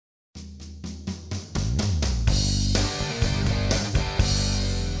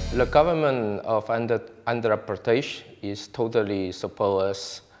The government of Andhra Pradesh is totally support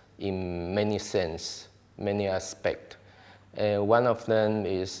us in many sense, many aspects. One of them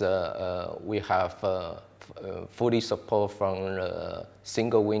is we have fully support from the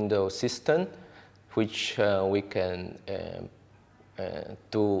single window system, which we can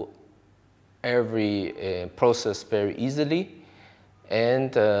do every process very easily,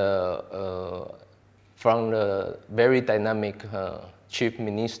 and from the very dynamic chief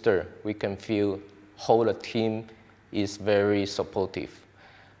minister, we can feel whole team is very supportive.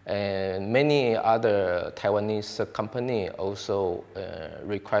 And many other Taiwanese companies also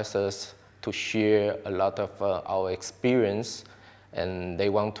request us to share a lot of our experience, and they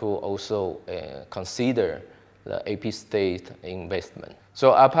want to also consider the AP State investment.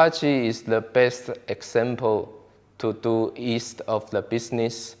 So Apache is the best example to do east of the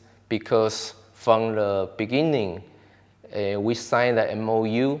business, because from the beginning, we signed the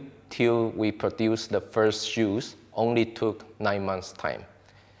MOU till we produced the first shoes, only took 9 months' time.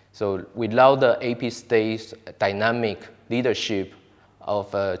 So without the AP State's dynamic leadership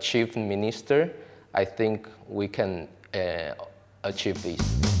of a chief minister, I think we can achieve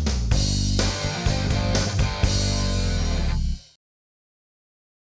this.